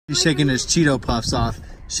He's shaking his Cheeto Puffs off.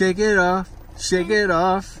 Shake it off, shake it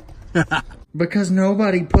off. Because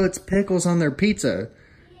nobody puts pickles on their pizza.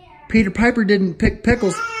 Peter Piper didn't pick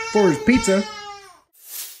pickles for his pizza.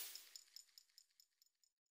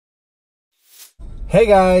 Hey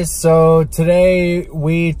guys, so today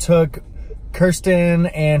we took Kirsten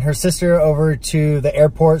and her sister over to the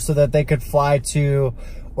airport so that they could fly to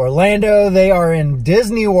Orlando. They are in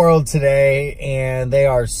Disney World today and they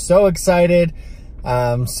are so excited.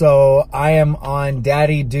 So I am on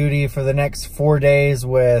daddy duty for the next 4 days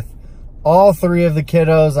with all 3 of the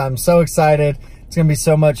kiddos. I'm so excited. It's gonna be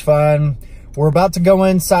so much fun. We're about to go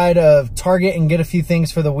inside of Target and get a few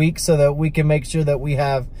things for the week so that we can make sure that we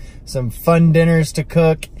have some fun dinners to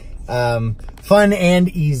cook. Fun and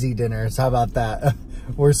easy dinners. How about that?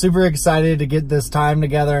 We're super excited to get this time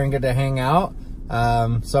together and get to hang out.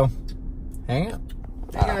 So hang out.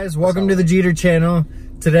 Hey guys, welcome to the Jeter channel.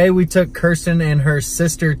 Today we took Kirsten and her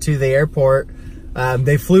sister to the airport.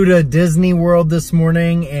 They flew to Disney World this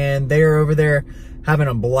morning and they are over there having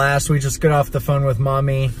a blast. We just got off the phone with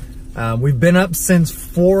mommy. We've been up since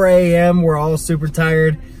 4 a.m. We're all super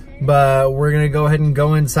tired, but we're gonna go ahead and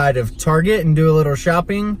go inside of Target and do a little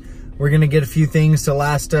shopping. We're gonna get a few things to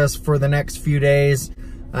last us for the next few days,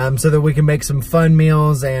 so that we can make some fun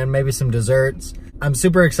meals and maybe some desserts. I'm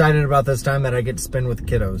super excited about this time that I get to spend with the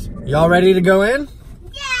kiddos. Y'all ready to go in?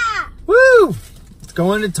 Yeah! Woo! Let's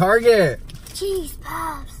go into Target. Cheese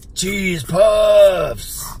puffs. Cheese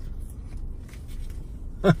puffs.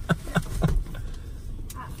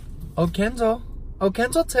 Oh, Kenzel. Oh,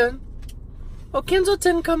 Kenzelton. Oh,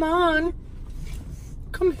 Kenzelton, come on.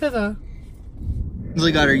 Come hither.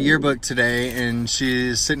 Lily got her yearbook today, and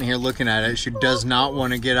she's sitting here looking at it. She does not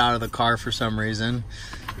want to get out of the car for some reason.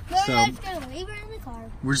 So We're just gonna leave her in the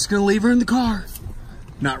car. we're just going to leave her in the car.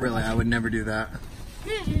 Not really. I would never do that.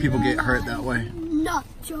 People get hurt that way.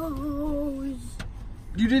 Nachos.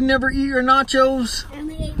 You didn't ever eat your nachos? I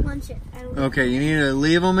only ate one chip. Okay, you need to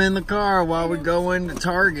leave them in the car while we go into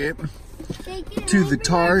Target. To the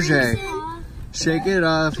Target. Shake it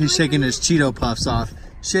off. He's shaking his Cheeto Puffs off.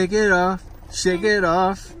 Shake it off. Shake it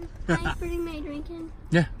off. I bring my drink in.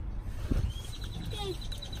 Yeah. Okay,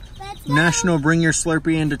 let's go. National Bring Your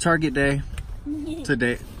Slurpee into Target Day.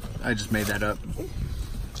 Today. I just made that up.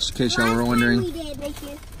 Just in case y'all were wondering. We did, thank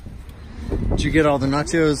you. Did you get all the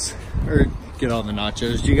nachos? Or get all the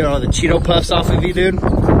nachos? Did you get all the Cheeto Puffs off of you, dude?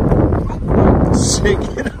 Shake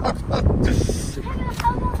it off.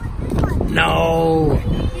 No.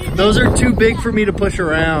 Those are too big for me to push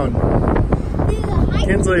around.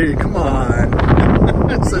 Kinsley, come on.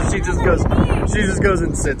 So she just goes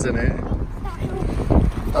and sits in it.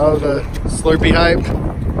 Oh, the Slurpee hype.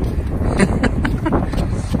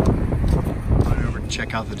 I'm over to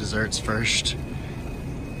check out the desserts first.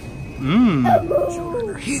 Children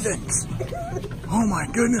are heathens. Oh my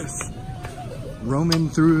goodness. Roaming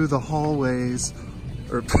through the hallways.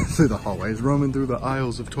 Or roaming through the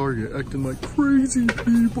aisles of Target, acting like crazy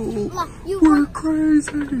people. We're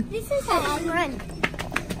crazy. This is how I run.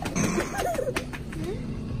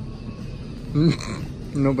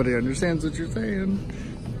 Nobody understands what you're saying.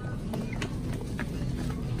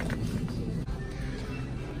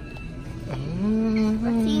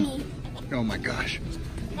 Martini. Oh my gosh.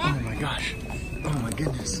 Oh my gosh. Oh my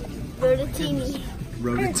goodness. Rotatini.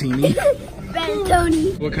 Rotatini.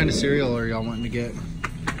 Rantoni. What kind of cereal are y'all wanting to get?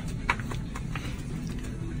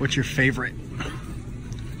 What's your favorite?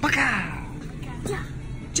 Baka!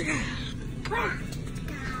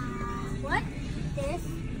 What? This?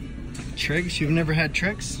 Tricks? You've never had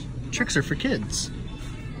tricks? Tricks are for kids.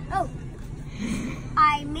 Oh.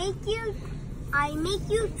 I make you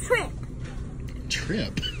trip.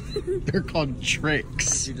 Trip? They're called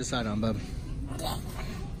tricks. You decide on, bub.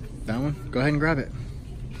 That one? Go ahead and grab it.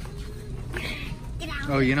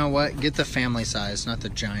 Oh, you know what? Get the family size, not the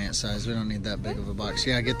giant size. We don't need that big of a box.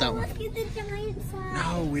 Yeah, get that one. Let's get the giant size.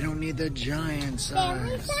 No, we don't need the giant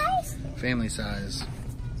Family size. size? Family size.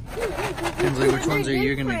 Kinsley, which ones are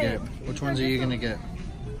you gonna get? Which ones are you gonna get?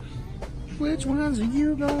 Which ones are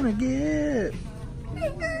you gonna get?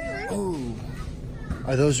 Oh.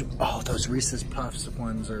 Are those, those Reese's Puffs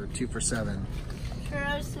ones are 2 for $7.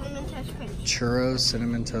 Churros, cinnamon toast crunch. Churros,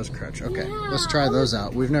 cinnamon toast crunch. Okay, let's try those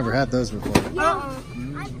out. We've never had those before. Yeah.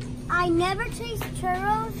 I never taste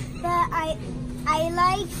churros, but I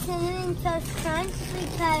like cinnamon toast crunch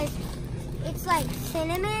because it's like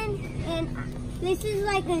cinnamon, and this is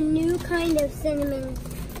like a new kind of cinnamon.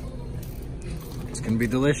 It's gonna be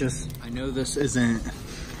delicious. I know this isn't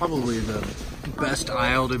probably the best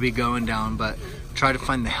aisle to be going down, but try to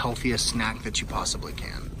find the healthiest snack that you possibly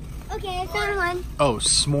can. Okay, I found one. Oh,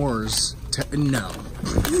 s'mores. No.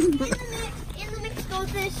 In the mixed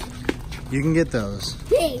goldfish. You can get those.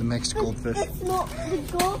 Hey, The mixed goldfish.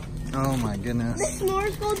 Oh my goodness. The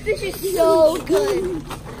s'mores goldfish is so good.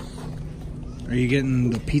 Are you getting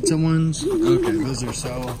the pizza ones? Okay, those are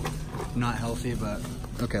so not healthy, but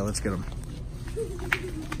okay, let's get them.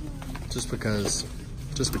 Just because.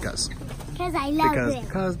 Because I love it.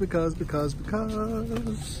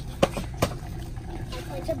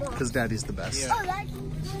 Because Daddy's the best. Oh, that's...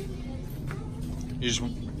 You just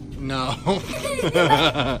no.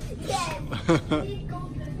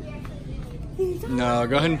 No,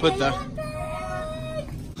 go ahead and put that.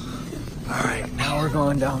 All right, now we're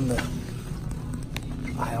going down the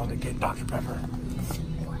aisle to get Dr. Pepper.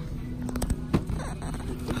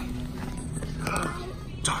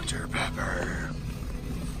 Dr. Pepper.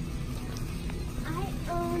 I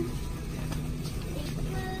own a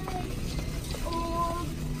good old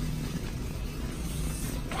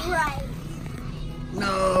Sprite.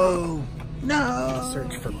 No.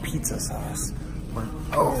 Search for pizza sauce.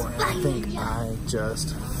 Oh, and I think I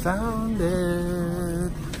just found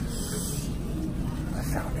it. I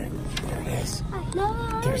found it. There it is.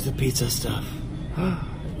 There's the pizza stuff.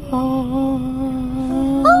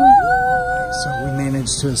 So we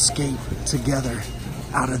managed to escape together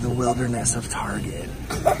out of the wilderness of Target.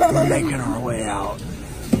 We're making our way out.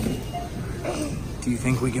 Do you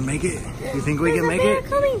think we can make it? You think we can make it?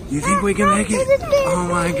 You think we can make it? Oh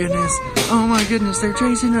my goodness. Oh my goodness. They're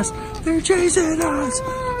chasing us. They're chasing us.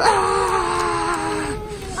 Ah!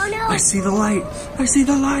 Oh no. I see the light. I see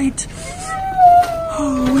the light.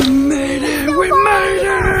 Oh, we made it. We made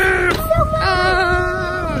it.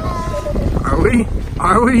 Ah! Are we?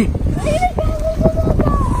 Are we?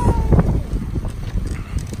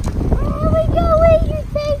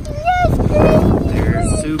 There's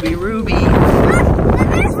Subi Ruby.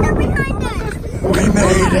 We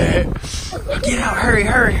made it. Get out. Hurry,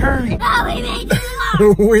 hurry, hurry. Oh, we made it.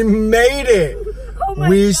 We made it. Oh my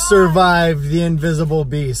We God. survived the invisible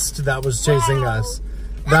beast that was chasing us.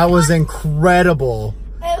 That was incredible.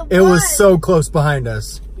 It was so close behind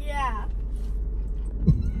us. Yeah.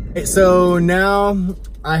 So now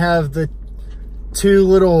I have the two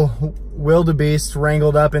little wildebeest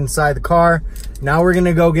wrangled up inside the car. Now we're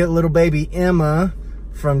gonna go get little baby Emma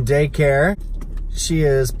from daycare. She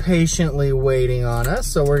is patiently waiting on us.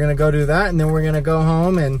 So we're gonna go do that, and then we're gonna go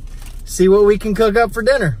home and see what we can cook up for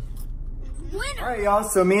dinner. All right, y'all,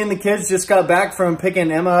 so me and the kids just got back from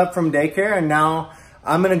picking Emma up from daycare, and now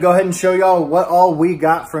I'm gonna go ahead and show y'all what all we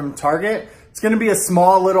got from Target. It's gonna be a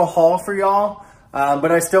small little haul for y'all,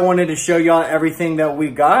 but I still wanted to show y'all everything that we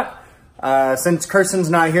got since Kirsten's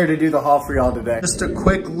not here to do the haul for y'all today. Just a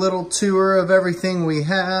quick little tour of everything we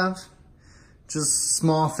have. Just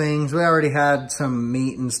small things. We already had some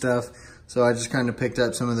meat and stuff, so I just kind of picked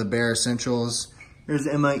up some of the bare essentials. There's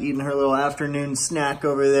Emma eating her little afternoon snack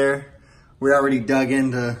over there. We already dug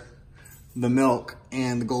into the milk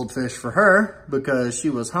and the goldfish for her because she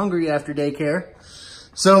was hungry after daycare.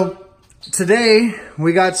 So today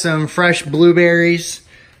we got some fresh blueberries.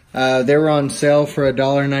 They were on sale for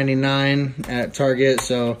 $1.99 at Target.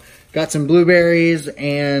 So got some blueberries,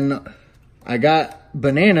 and I got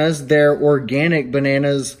bananas. They're organic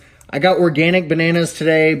bananas. I got organic bananas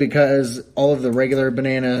today because all of the regular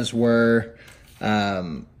bananas were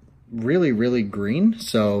really, really green.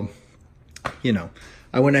 So, you know,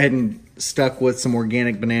 I went ahead and stuck with some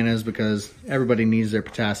organic bananas because everybody needs their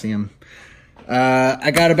potassium.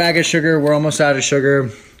 I got a bag of sugar. We're almost out of sugar.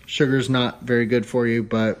 Sugar's not very good for you,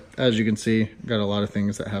 but as you can see, got a lot of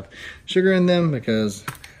things that have sugar in them because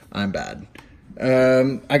I'm bad.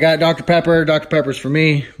 I got Dr. Pepper. Dr. Pepper's for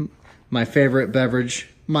me. My favorite beverage.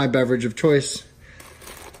 My beverage of choice.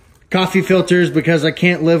 Coffee filters because I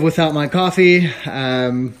can't live without my coffee.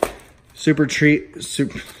 Super cheap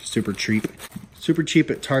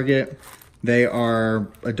at Target. They are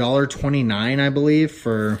 $1.29, I believe,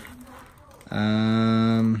 for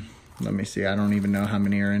let me see, I don't even know how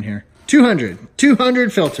many are in here. 200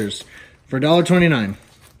 filters for $1.29.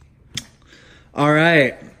 All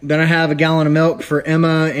right, then I have a gallon of milk for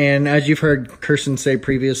Emma, and as you've heard Kirsten say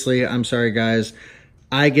previously, I'm sorry guys,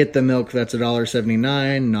 I get the milk that's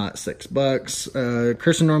 $1.79, not $6.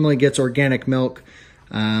 Kirsten normally gets organic milk.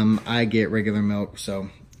 I get regular milk, so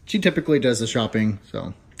she typically does the shopping.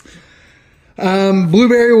 So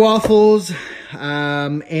blueberry waffles,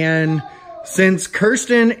 and since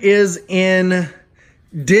Kirsten is in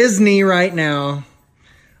Disney right now,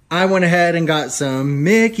 I went ahead and got some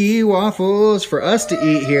Mickey waffles for us to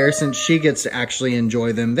eat here since she gets to actually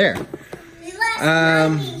enjoy them there.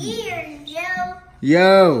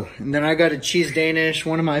 Yo, and then I got a cheese Danish,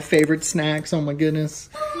 one of my favorite snacks. Oh my goodness.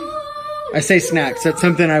 I say snacks. That's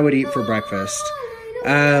something I would eat for breakfast.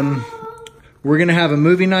 We're going to have a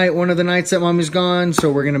movie night one of the nights that Mommy's gone.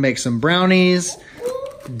 So we're going to make some brownies,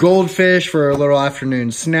 goldfish for a little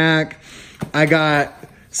afternoon snack. I got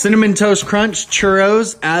Cinnamon Toast Crunch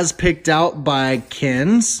churros as picked out by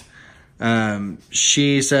Ken's.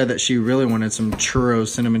 She said that she really wanted some churros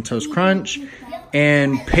Cinnamon Toast Crunch.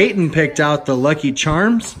 And Peyton picked out the Lucky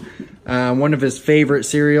Charms, one of his favorite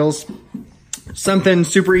cereals. Something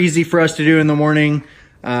super easy for us to do in the morning,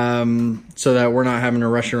 so that we're not having to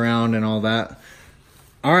rush around and all that.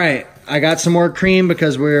 All right, I got some more cream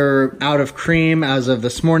because we're out of cream as of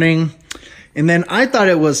this morning. And then I thought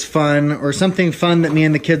it was fun, or something fun that me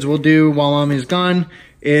and the kids will do while Mommy's gone,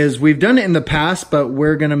 is we've done it in the past, but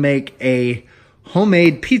we're going to make a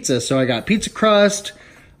homemade pizza. So I got pizza crust,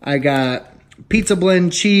 I got pizza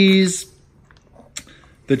blend cheese,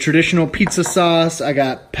 the traditional pizza sauce. I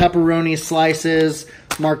got pepperoni slices,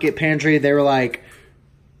 Market Pantry. They were like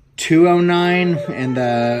 $2.09, and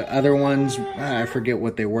the other ones, I forget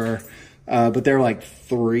what they were, but they're like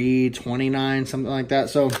 $3.29, something like that.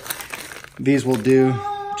 So these will do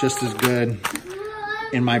just as good,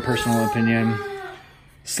 in my personal opinion.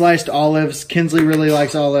 Sliced olives. Kinsley really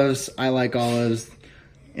likes olives. I like olives.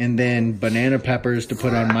 And then banana peppers to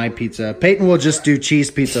put on my pizza. Peyton will just do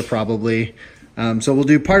cheese pizza probably. So we'll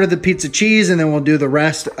do part of the pizza cheese, and then we'll do the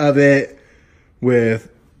rest of it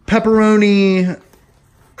with pepperoni,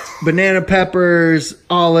 banana peppers,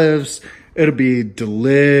 olives. It'll be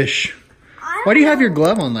delish. Why do you have your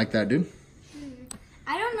glove on like that, dude?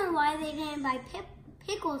 I don't know why they didn't buy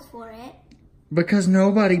pickles for it. Because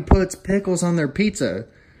nobody puts pickles on their pizza.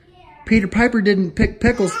 Peter Piper didn't pick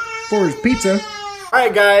pickles for his pizza. All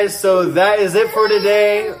right, guys, so that is it for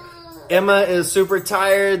today. Emma is super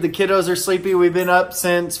tired. The kiddos are sleepy. We've been up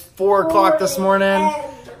since 4 o'clock this morning,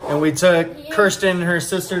 and we took Kirsten and her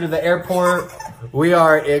sister to the airport. We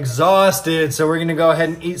are exhausted, so we're going to go ahead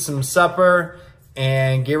and eat some supper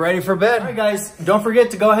and get ready for bed. All right, guys, don't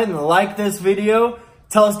forget to go ahead and like this video.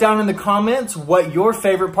 Tell us down in the comments what your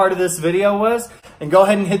favorite part of this video was, and go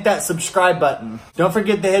ahead and hit that subscribe button. Don't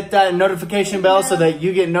forget to hit that notification bell so that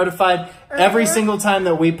you get notified every single time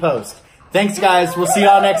that we post. Thanks, guys. We'll see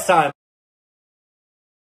y'all next time.